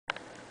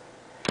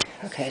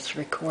Okay, it's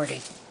recording.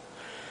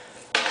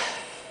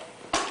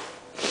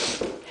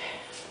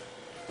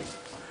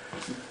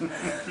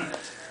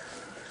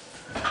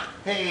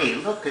 Hey,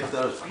 look at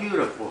those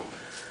beautiful.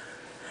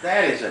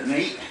 That is a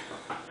neat.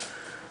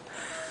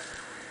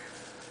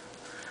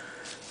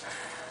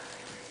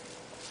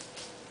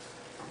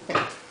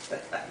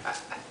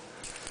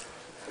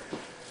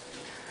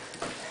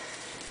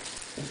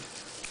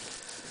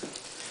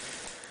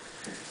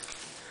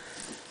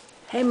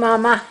 Hey,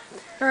 Mama,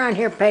 around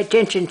here, pay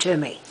attention to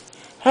me.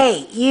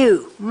 Hey,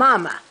 you,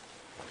 Mama,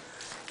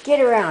 get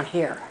around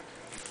here.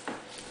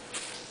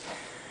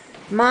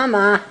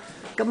 Mama,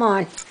 come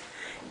on.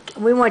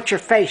 We want your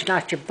face,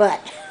 not your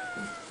butt.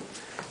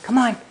 Come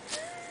on.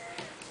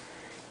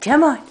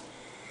 Come on.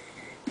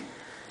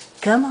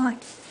 Come on.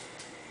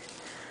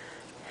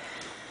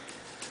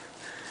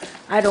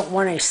 I don't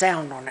want any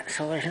sound on it,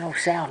 so there's no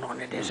sound on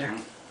it, is there?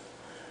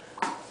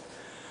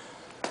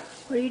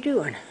 What are you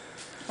doing?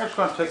 I was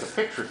going to take a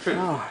picture too.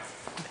 Oh,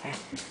 okay.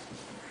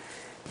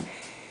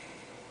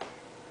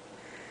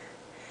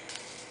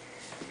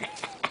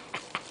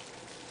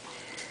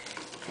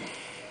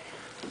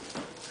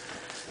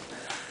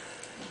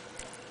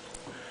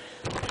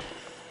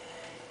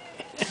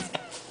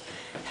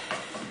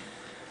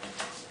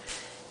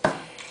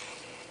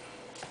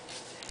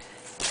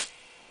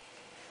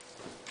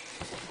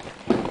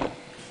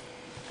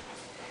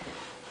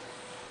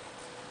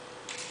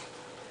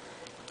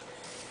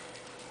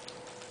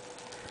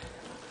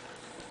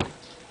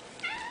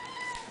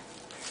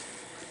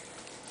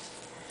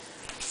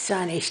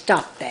 Sonny,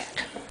 stop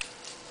that.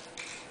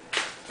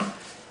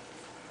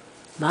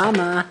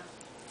 Mama.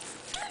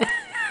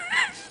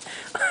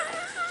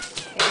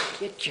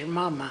 Get your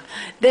mama.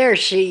 There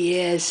she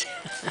is.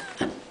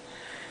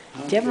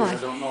 Come on. I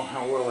don't know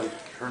how well they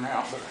turn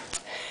out, but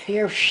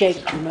You're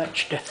shaped too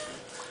much to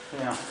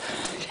yeah.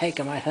 take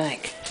them, I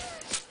think.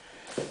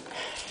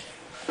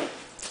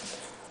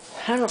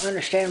 I don't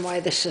understand why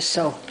this is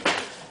so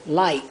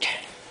light.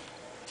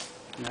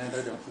 I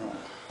don't know.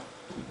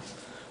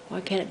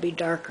 Why can't it be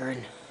darker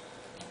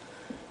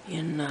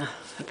in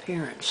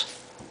appearance?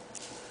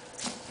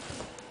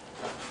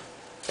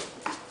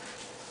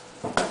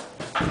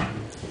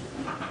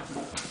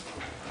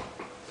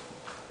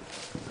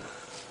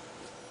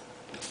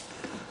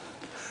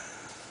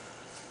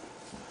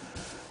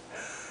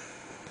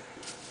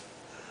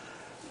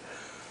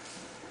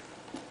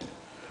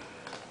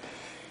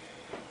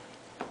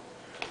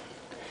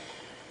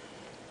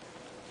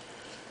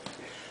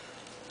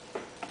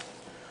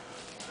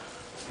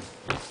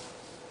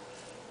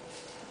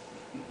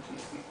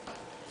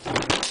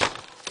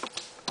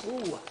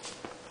 Ooh.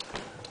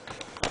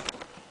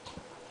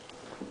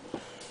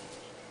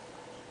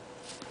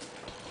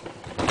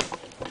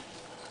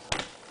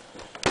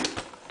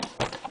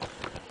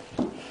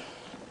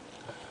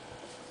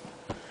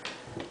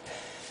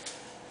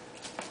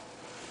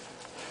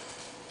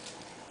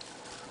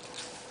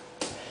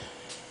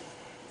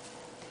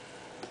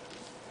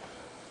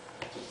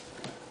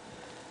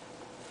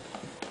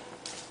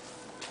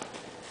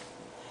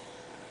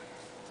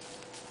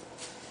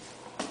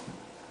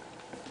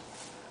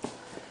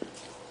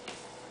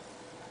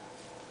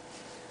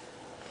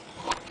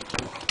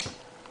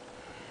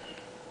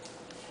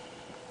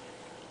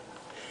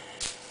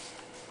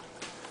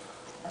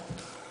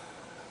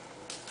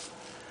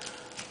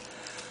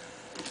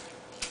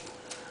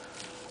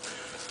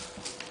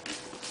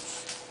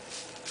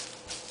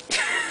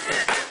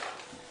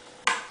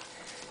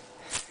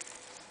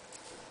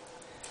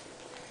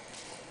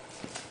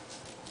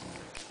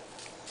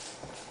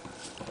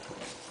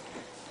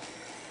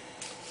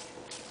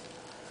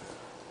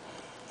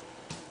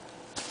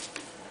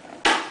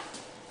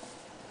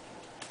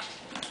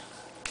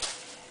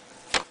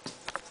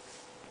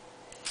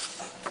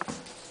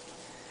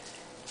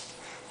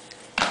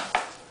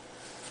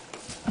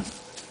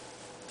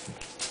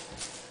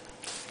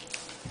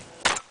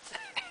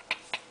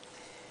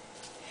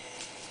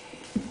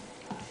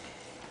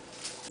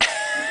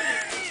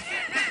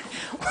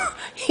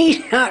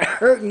 He's not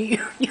hurting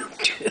you, you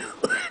do.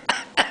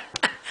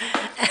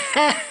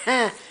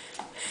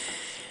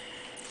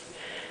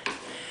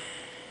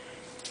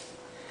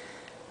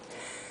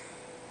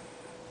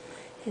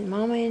 Is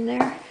Mama in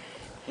there?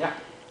 Yeah.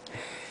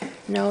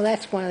 No,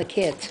 that's one of the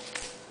kids.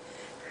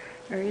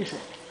 Or is it?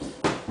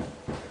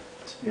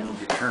 You need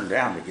to turn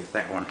down to get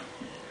that one.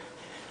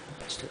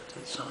 Step to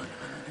the side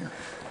right here.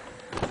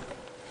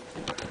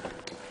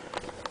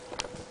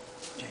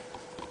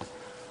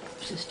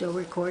 Is it still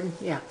recording?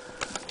 Yeah.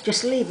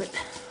 Just leave it.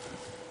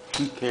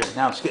 Okay,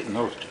 now it's getting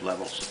those two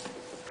levels.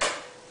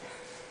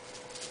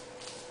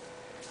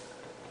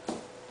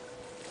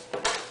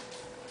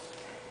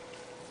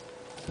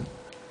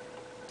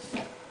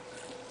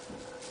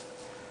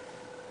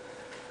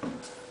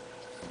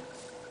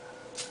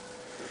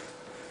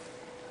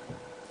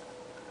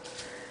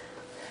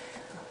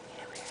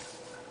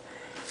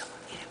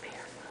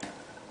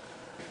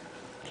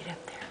 Get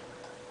up there.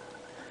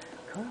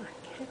 Come on,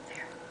 get up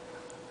there.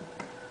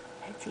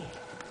 That's it.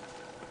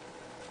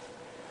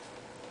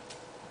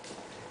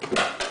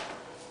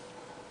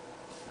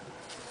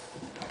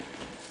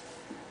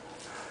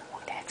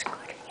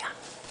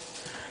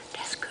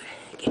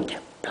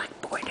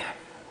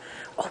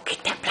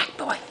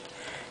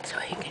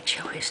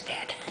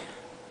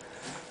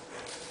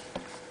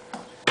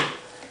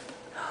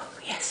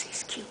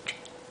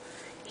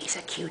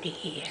 He's a cutie,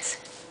 he is.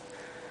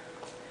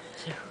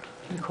 Is the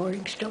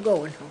recording still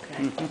going? Okay.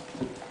 I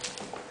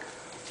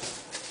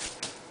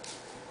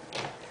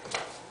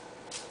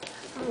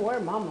don't know where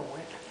Mama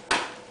went.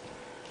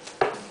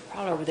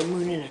 Probably over there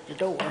mooning at the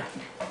door.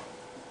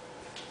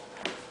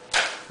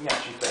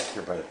 Yeah, she's back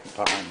here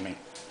behind me.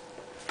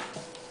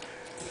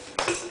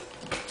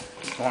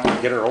 You want me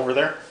to get her over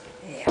there?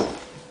 Yeah.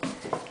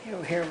 Get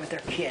over here with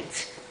her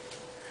kids.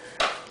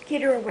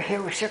 Get her over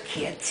here with her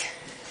kids.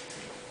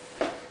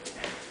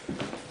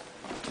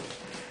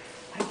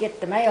 I get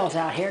the males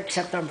out here,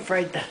 except I'm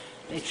afraid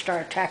they'd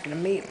start attacking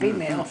the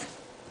females.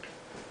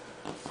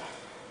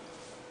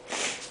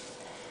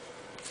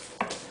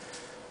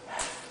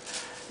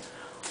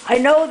 I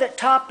know that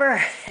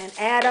Topper and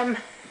Adam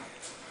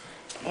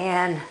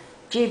and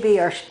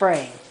GB are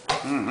spraying.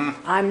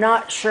 I'm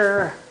not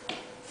sure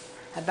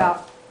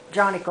about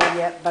Johnnyco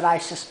yet, but I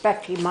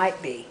suspect he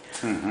might be.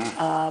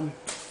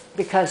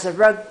 Because the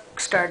rug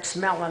started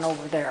smelling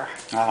over there.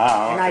 Okay.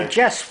 And I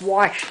just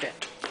washed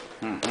it.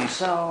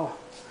 So,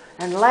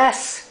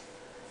 unless,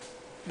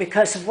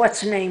 because of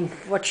what's her name,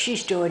 what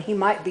she's doing, he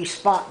might be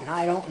spotting,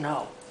 I don't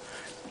know.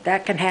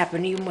 That can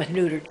happen even with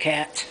neutered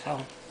cats.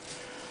 So.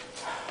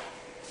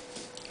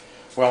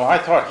 Well, I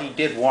thought he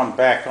did one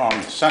back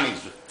on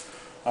Sonny's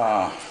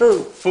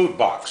food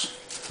box.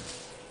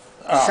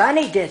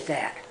 Sonny did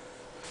that.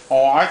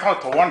 Oh, I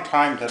thought the one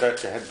time that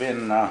it had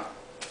been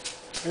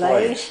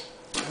Blaze?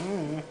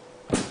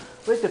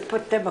 We could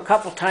put them a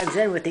couple times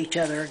in with each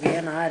other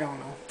again, I don't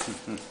know.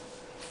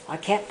 I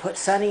can't put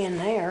Sonny in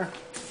there.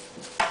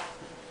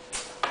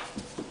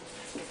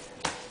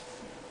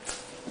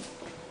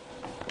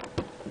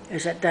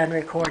 Is that done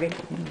recording?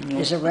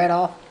 Is it read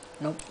off?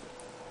 Nope.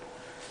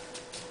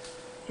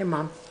 Here,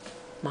 Mom.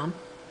 Mom.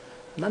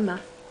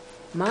 Mama.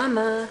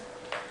 Mama.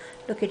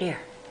 Look at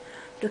there.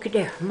 Look at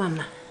there,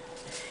 Mama.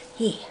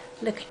 Yeah,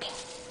 look at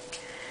that.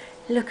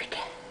 Look at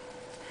that.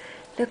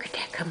 Look at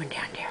that coming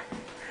down there.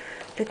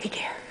 Look at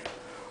there.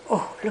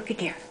 Oh, look at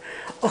there.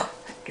 Oh,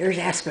 there's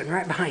Aspen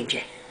right behind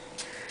you.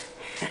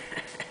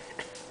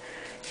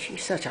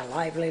 She's such a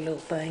lively little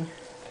thing.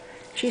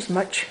 She's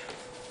much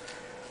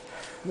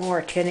more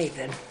attentive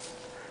than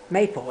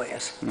Maple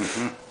is.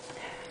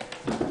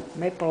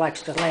 Maple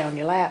likes to lay on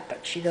your lap,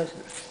 but she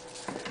doesn't.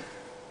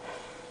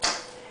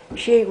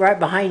 She ain't right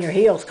behind your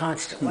heels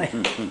constantly.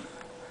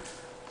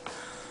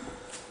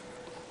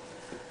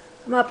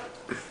 Come up.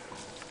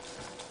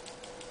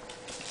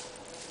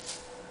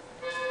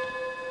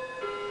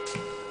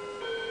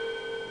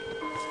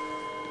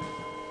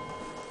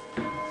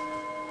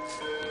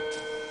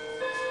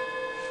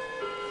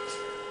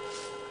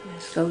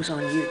 This goes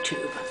on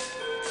YouTube.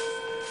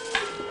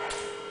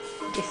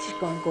 This is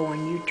going to go on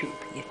YouTube.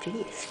 Yes, it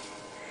is.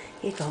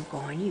 It's going to go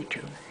on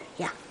YouTube.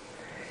 Yeah.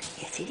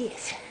 Yes, it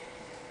is.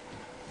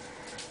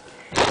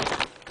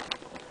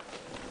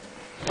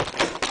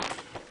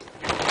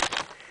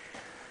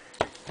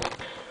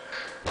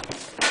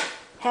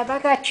 Have I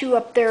got you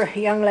up there,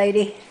 young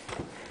lady?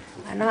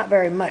 Not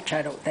very much,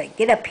 I don't think.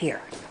 Get up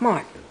here. Come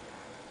on.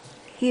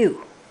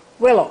 Hugh.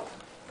 Willow.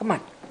 Come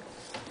on.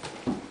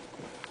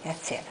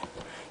 That's it.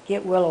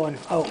 Get Willow and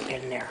Oak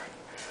in there.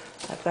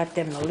 I've got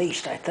them the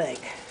least, I think.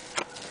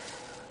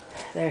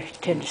 They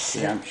tend to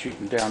sit. Yeah, I'm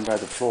shooting down by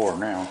the floor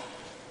now.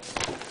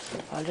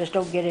 Well, just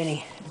don't get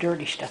any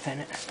dirty stuff in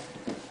it.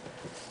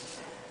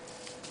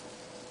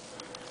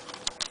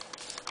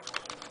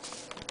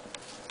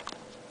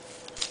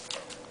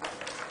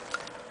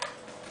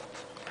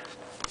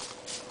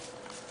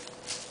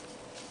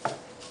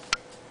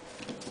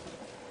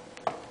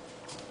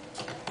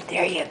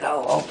 There you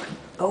go, Oak.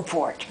 Go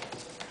for it.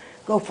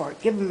 Go for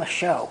it. Give them a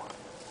show.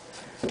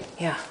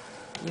 Yeah,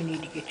 we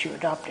need to get you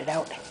adopted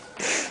out.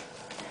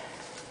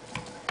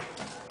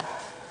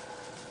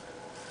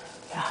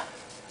 Yeah.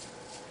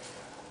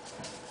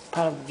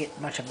 Probably won't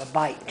get much of a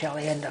bite until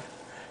the end of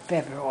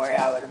February,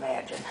 I would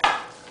imagine.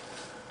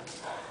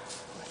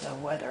 With the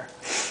weather.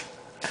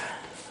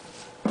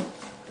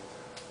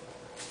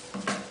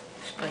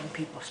 Spring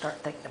people start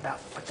thinking about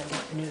what they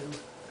want new.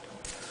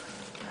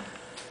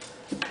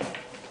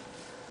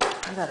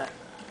 I gotta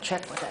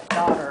check with that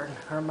daughter and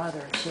her mother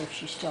and see if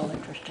she's still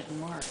interested in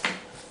Mark.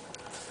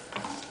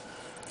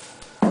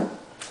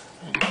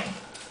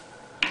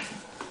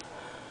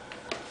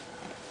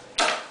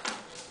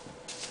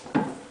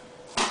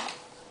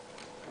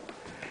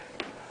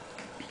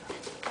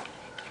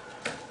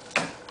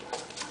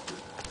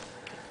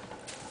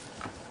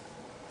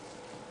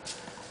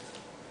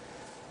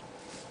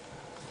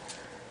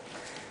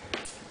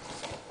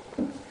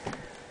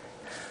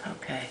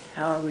 Okay,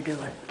 how are we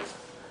doing?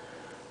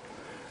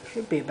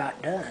 Should be about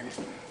done.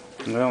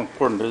 Well,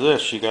 according to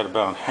this, you got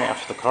about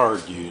half the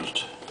card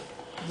used.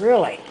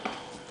 Really?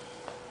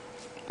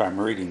 If I'm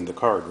reading the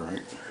card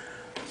right.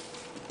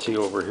 See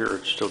over here,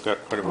 it's still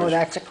got quite a bit. Oh,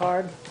 that's a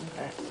card?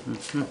 Okay.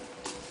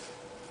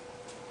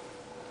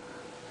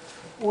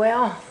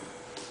 Well...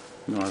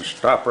 You want to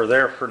stop her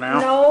there for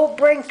now? No,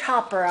 bring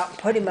Topper out and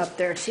put him up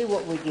there and see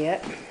what we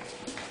get.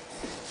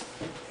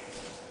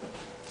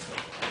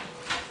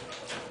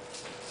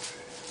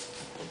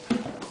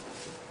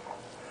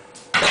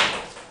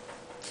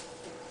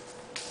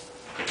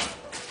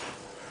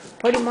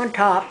 Put him on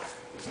top,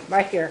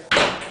 right here.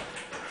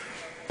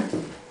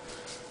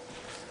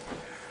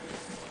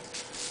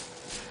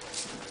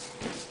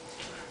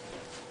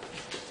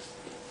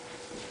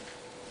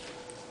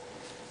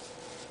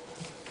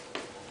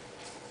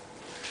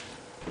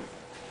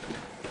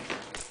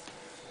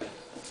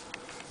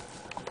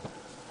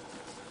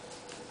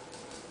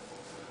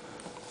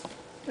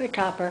 Good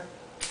topper.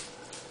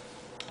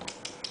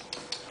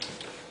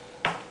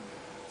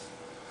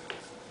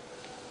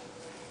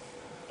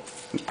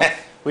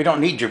 We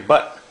don't need your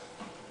butt.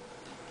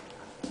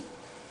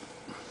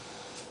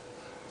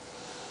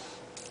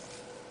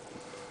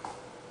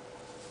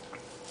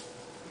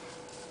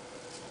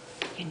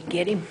 Can you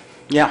get him?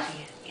 Yeah.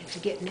 Is he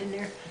getting in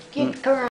there? Come on.